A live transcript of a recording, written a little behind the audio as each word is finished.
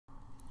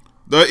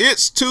The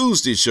It's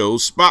Tuesday show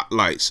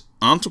spotlights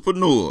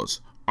entrepreneurs,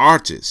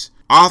 artists,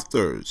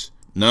 authors,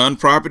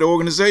 nonprofit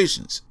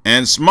organizations,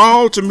 and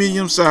small to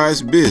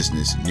medium-sized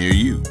business near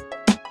you.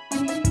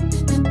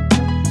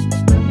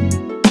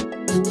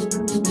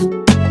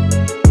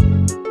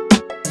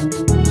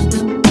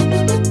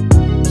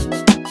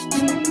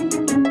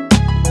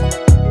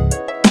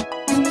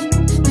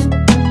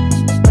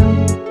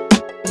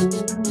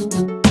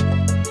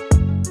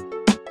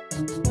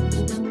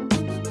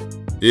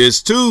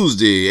 It's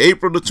Tuesday,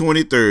 April the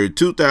 23rd,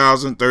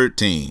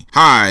 2013.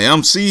 Hi,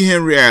 I'm C.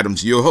 Henry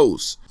Adams, your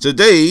host.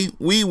 Today,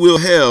 we will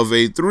have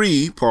a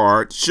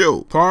three-part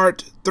show.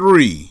 Part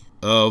 3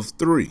 of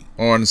 3.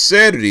 On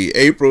Saturday,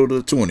 April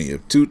the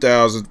 20th,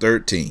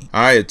 2013,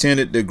 I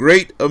attended the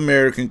Great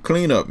American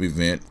Cleanup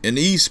event in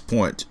East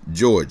Point,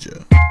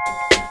 Georgia.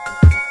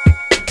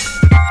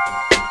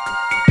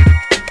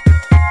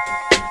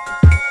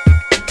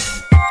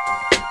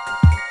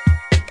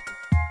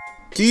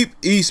 Keep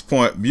East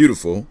Point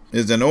Beautiful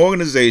is an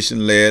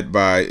organization led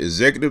by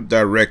Executive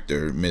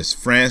Director Ms.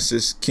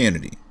 Frances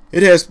Kennedy.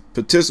 It has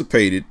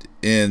participated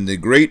in the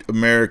Great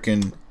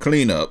American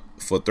Cleanup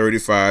for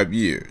 35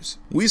 years.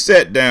 We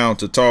sat down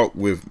to talk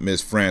with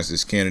Ms.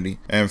 Frances Kennedy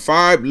and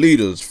 5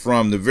 leaders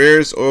from the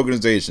various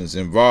organizations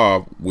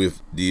involved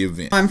with the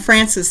event. I'm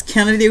Frances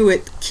Kennedy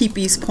with Keep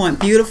East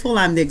Point Beautiful.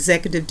 I'm the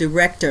Executive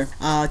Director.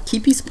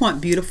 Keep East Point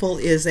Beautiful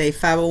is a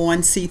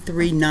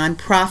 501c3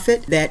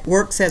 nonprofit that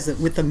works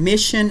with a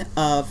mission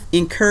of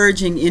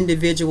encouraging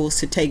individuals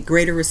to take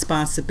greater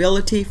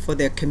responsibility for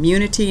their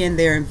community and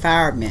their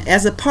environment.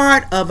 As a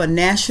part of a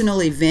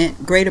national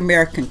event, Great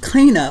American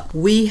Cleanup,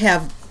 we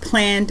have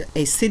planned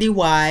a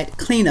citywide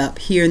cleanup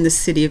here in the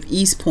city of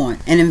East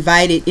Point and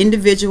invited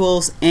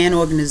individuals and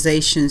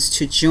organizations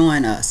to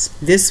join us.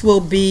 This will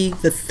be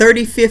the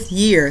 35th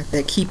year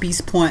that Keep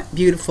East Point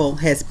Beautiful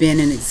has been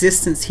in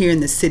existence here in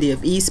the city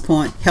of East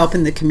Point,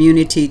 helping the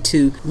community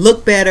to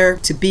look better,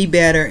 to be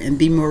better, and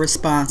be more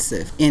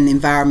responsive in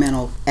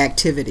environmental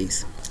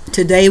activities.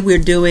 Today we're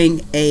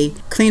doing a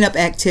cleanup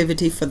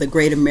activity for the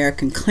Great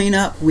American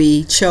Cleanup.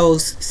 We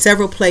chose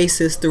several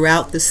places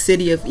throughout the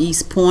city of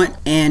East Point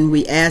and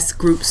we asked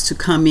groups to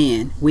come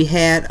in. We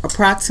had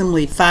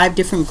approximately 5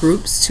 different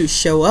groups to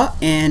show up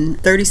and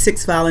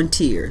 36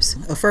 volunteers.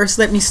 First,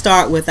 let me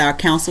start with our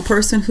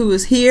councilperson who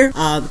is here.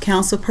 The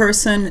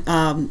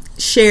councilperson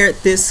shared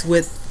this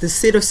with the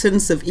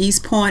citizens of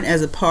East Point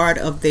as a part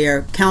of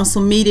their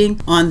council meeting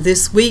on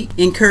this week,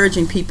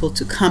 encouraging people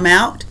to come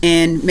out,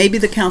 and maybe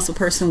the council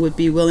person would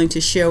be willing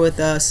to share with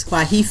us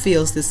why he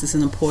feels this is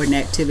an important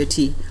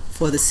activity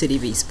for the city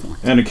of East Point.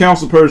 And the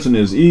council person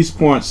is East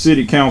Point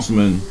City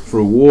Councilman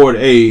for Ward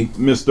A,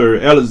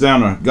 Mr.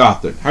 Alexander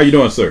Gothard. How you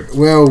doing, sir?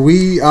 Well,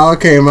 we all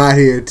came out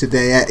here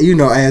today,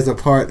 as a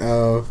part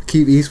of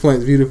Keep East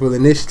Point's Beautiful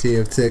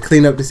initiative to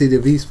clean up the city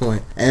of East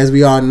Point. As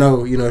we all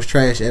know, it's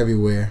trash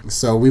everywhere.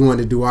 So we want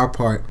to do our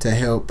part to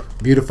help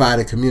beautify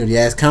the community.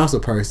 As council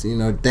person,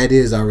 that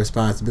is our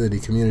responsibility,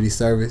 community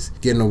service,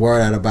 getting the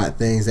word out about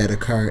things that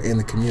occur in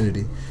the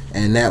community.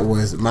 And that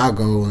was my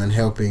goal in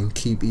helping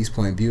Keep East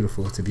Point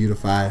Beautiful, to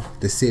beautify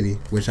the city,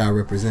 which I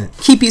represent.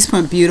 Keep East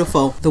Point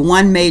Beautiful, the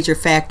one major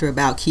factor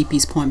about Keep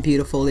East Point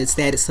Beautiful is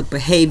that it's a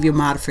behavior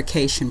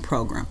modification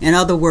program. In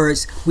other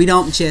words, we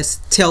don't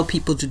just tell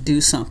people to do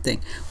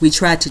something. We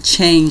try to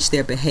change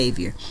their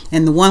behavior.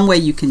 And the one way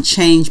you can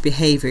change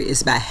behavior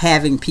is by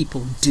having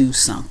people do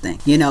something.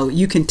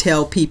 You can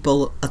tell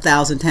people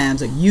 1,000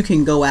 times, or you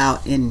can go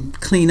out and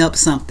clean up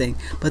something,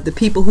 but the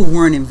people who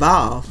weren't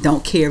involved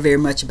don't care very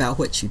much about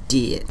what you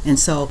did. And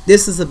so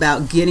this is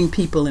about getting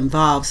people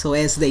involved, so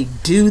as they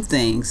do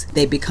things,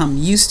 they become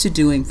used to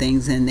doing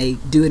things and they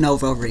do it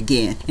over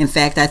again. In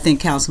fact, I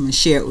think Councilman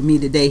shared with me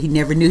today he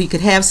never knew he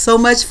could have so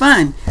much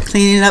fun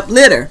cleaning up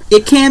litter.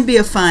 It can be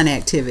a fun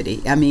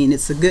activity.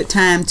 It's a good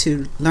time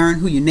to learn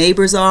who your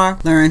neighbors are,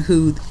 learn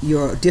who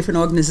your different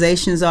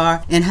organizations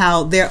are, and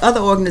how there are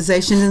other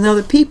organizations and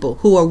other people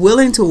who are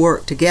willing to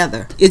work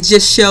together. It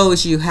just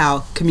shows you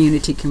how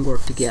community can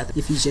work together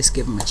if you just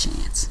give them a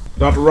chance.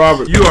 Dr.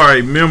 Robert, you are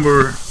a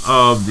member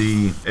of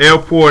the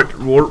Airport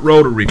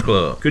Rotary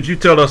Club. Could you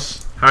tell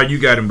us how you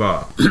got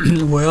involved?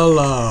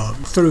 Well,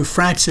 through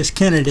Frances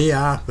Kennedy,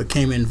 I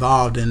became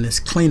involved in this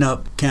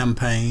cleanup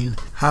campaign.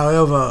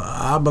 However,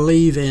 I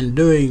believe in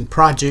doing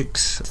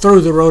projects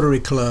through the Rotary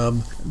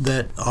Club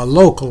that are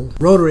local.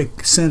 Rotary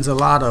sends a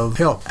lot of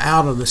help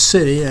out of the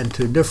city and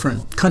to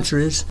different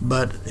countries,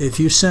 but if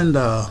you send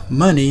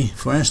money,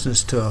 for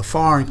instance, to a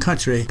foreign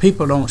country,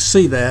 people don't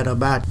see that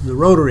about the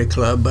Rotary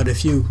Club. But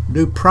if you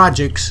do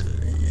projects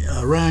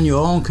around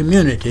your own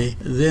community,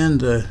 then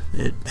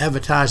it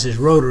advertises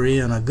Rotary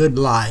in a good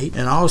light.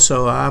 And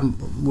also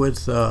I'm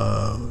with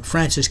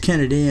Frances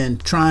Kennedy and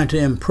trying to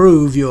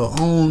improve your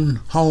own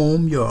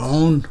home, your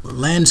own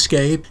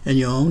landscape, and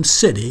your own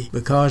city,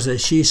 because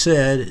as she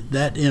said,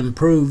 that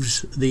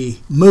improves the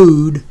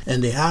mood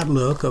and the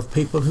outlook of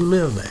people who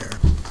live there.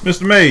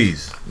 Mr.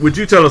 Mays, would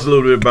you tell us a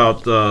little bit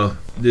about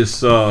this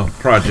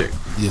project?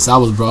 Yes, I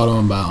was brought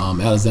on by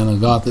Alexander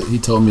Gothard. He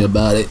told me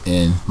about it,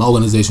 and my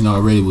organization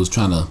already was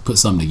trying to put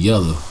something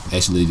together,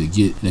 actually, to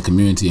get in the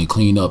community and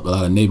clean up a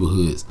lot of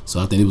neighborhoods. So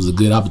I think it was a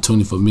good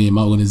opportunity for me and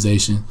my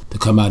organization to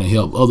come out and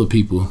help other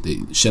people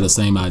that share the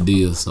same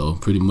ideas. So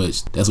pretty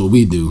much that's what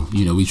we do.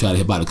 You know, we try to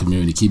help out the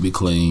community, keep it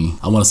clean.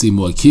 I want to see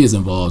more kids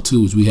involved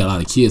too, which we had a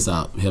lot of kids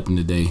out helping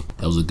today.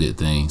 That was a good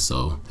thing.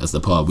 So that's the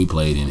part we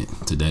played in it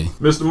today.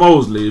 Mr.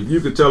 Mosley, if you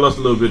could tell us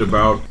a little bit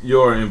about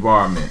your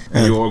environment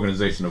and your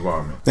organization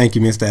environment. Thank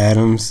you, Mr.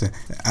 Adams.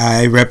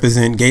 I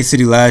represent Gate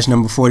City Lodge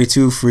number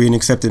 42, Free and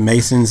Accepted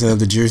Masons of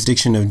the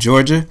jurisdiction of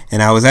Georgia.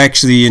 And I was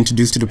actually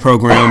introduced to the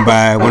program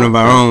by one of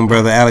our own,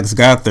 Brother Alex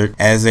Gothard,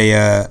 as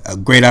a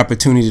great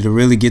opportunity to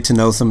really get to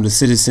know some of the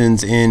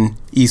citizens in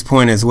East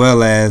Point, as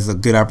well as a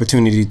good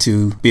opportunity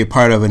to be a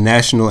part of a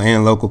national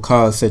and local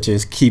cause such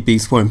as Keep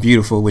East Point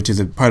Beautiful, which is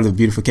a part of the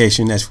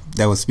beautification that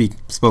was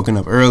spoken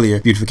of earlier,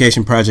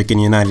 beautification project in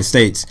the United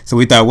States. So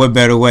we thought, what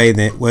better way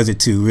was it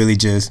to really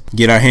just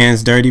get our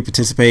hands dirty,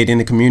 participate in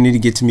the community,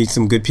 get to meet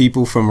some good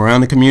people from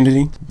around the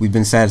community. We've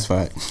been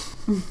satisfied.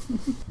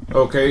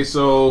 Okay,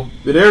 so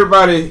did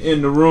everybody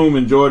in the room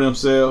enjoy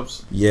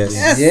themselves? Yes.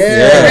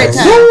 Yes.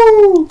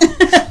 Woo!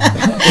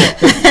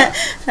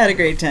 Had a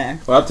great time.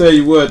 Well, I'll tell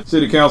you what,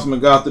 City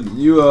Councilman Gothard,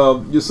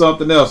 you're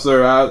something else,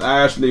 sir.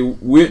 I actually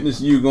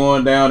witnessed you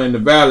going down in the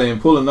valley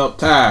and pulling up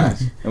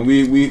ties, and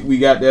we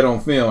got that on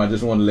film. I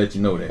just want to let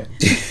you know that.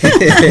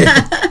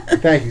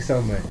 Thank you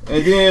so much.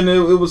 And then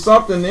it was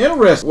something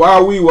interesting.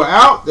 While we were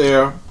out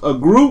there, a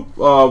group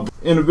of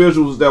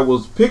individuals that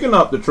was picking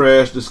up the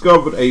trash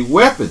discovered a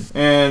weapon,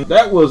 and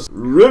that was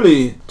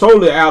really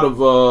totally out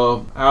of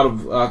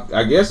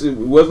I guess it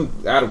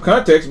wasn't out of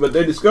context, but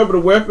they discovered a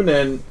weapon,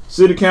 and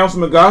City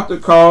Councilman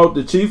Gothard called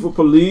the chief of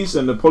police,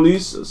 and the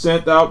police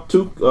sent out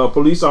 2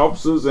 police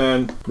officers,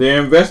 and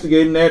they're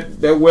investigating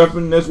that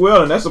weapon as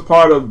well, and that's a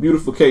part of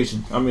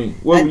beautification. I mean,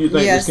 what do you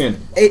think, Ms.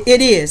 Kennedy?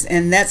 It is,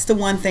 and that's the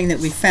one thing that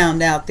we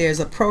found out. There's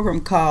a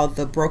program called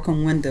the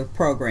Broken Window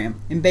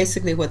Program, and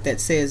basically what that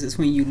says is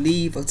when you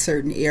leave a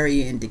certain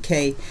area in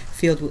decay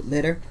filled with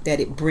litter, that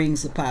it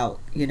brings about,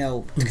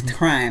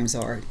 crimes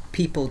or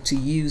people to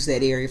use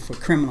that area for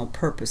criminal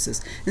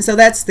purposes. And so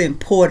that's the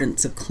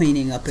importance of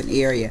cleaning up an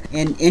area.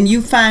 And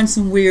you find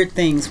some weird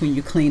things when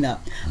you clean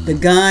up. The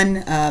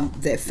gun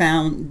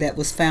that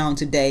was found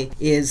today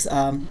is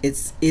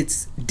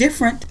it's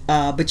different,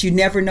 but you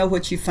never know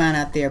what you find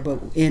out there.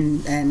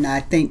 And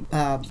I think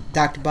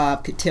Dr.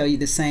 Bob could tell you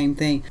the same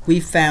thing. We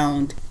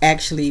found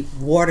actually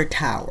water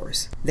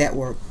towers that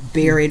were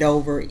buried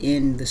over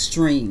in the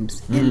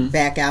streams and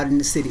back out in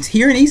the cities.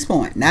 Here in East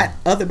Point, not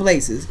other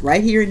places,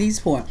 right here in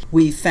East Point,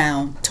 we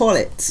found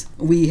toilets.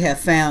 We have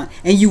found,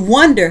 and you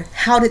wonder,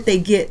 how did they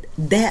get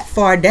that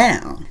far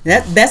down?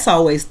 That's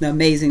always the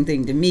amazing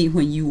thing to me.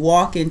 When you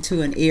walk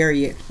into an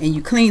area and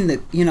you clean the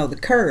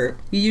curb,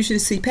 you usually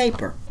see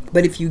paper.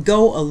 But if you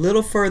go a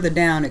little further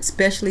down,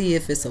 especially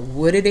if it's a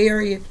wooded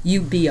area,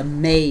 you'd be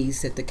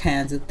amazed at the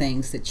kinds of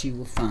things that you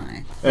will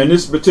find. And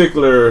this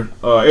particular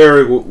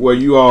area where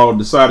you all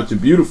decided to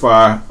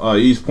beautify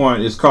East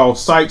Point is called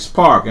Sykes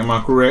Park. Am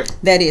I correct?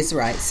 That is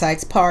right.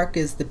 Sykes Park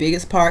is the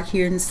biggest park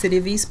here in the city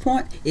of East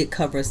Point. It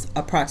covers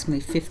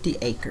approximately 50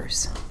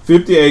 acres.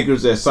 50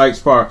 acres at Sykes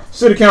Park.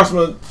 City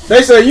Councilman,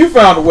 they say you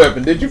found a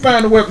weapon. Did you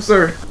find a weapon,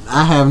 sir?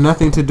 I have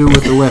nothing to do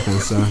with the weapon,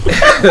 sir.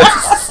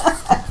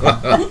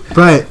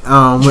 But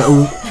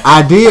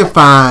I did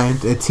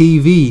find a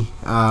TV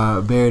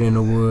buried in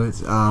the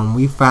woods.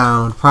 We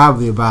found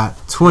probably about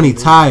 20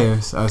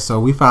 tires. So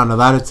we found a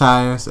lot of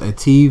tires, a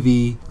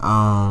TV.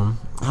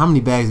 How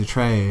many bags of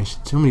trash?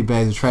 Too many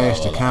bags of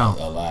trash to count.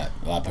 A lot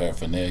of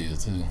paraphernalia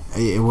too.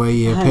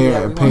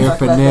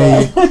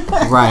 Paraphernalia.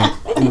 Right.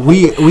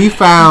 We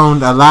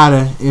found a lot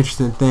of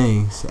interesting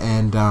things,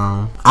 and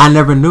I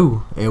never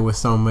knew it was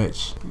so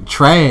much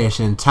trash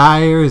and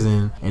tires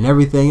and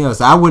everything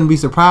else. I wouldn't be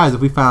surprised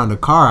if we found a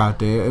car out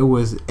there. It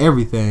was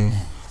everything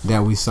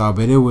that we saw,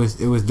 but it was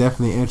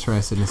definitely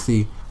interesting to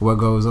see what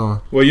goes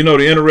on. Well,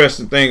 the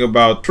interesting thing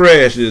about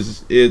trash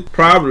is it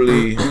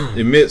probably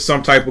emits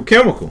some type of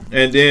chemical,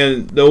 and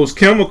then those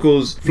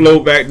chemicals flow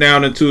back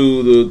down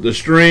into the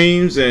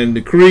streams and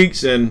the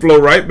creeks and flow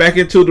right back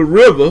into the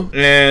river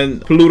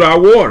and pollute our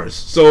waters.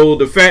 So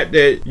the fact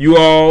that you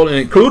all,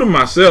 including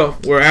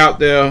myself, were out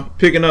there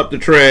picking up the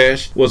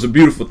trash was a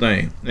beautiful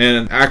thing,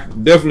 and I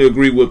definitely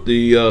agree with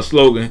the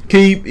slogan,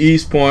 Keep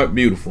East Point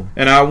Beautiful.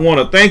 And I want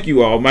to thank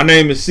you all. My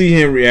name is C.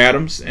 Henry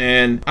Adams,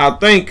 and I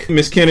thank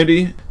Ms.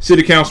 Kennedy,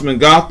 City Councilman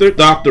Gothard,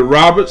 Dr.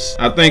 Roberts.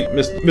 I thank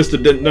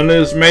Mr.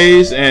 Dornelius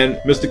Mays and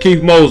Mr.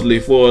 Keith Mosley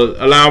for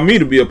allowing me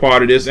to be a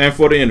part of this and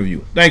for the interview.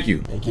 Thank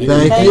you. Thank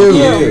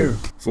you.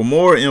 For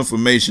more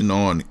information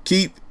on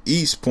Keep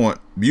East Point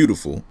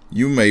Beautiful,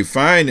 you may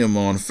find him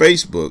on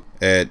Facebook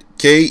at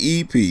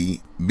KEPB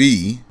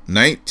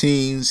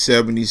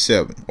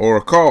 1977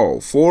 or call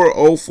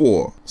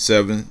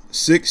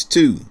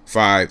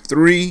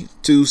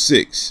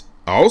 404-762-5326.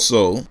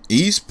 Also,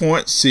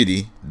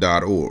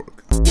 eastpointcity.org.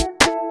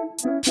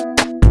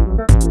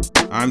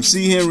 I'm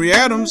C. Henry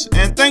Adams,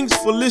 and thanks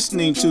for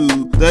listening to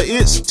the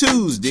It's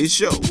Tuesday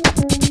Show.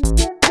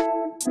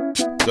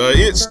 The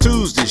It's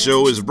Tuesday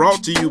Show is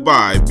brought to you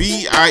by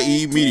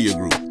BIE Media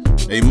Group,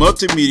 a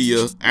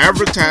multimedia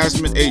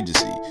advertisement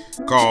agency.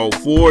 Call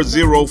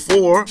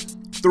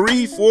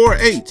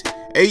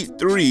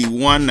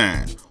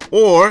 404-348-8319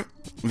 or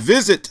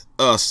visit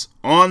us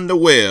on the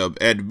web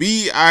at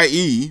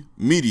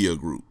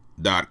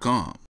biemediagroup.com.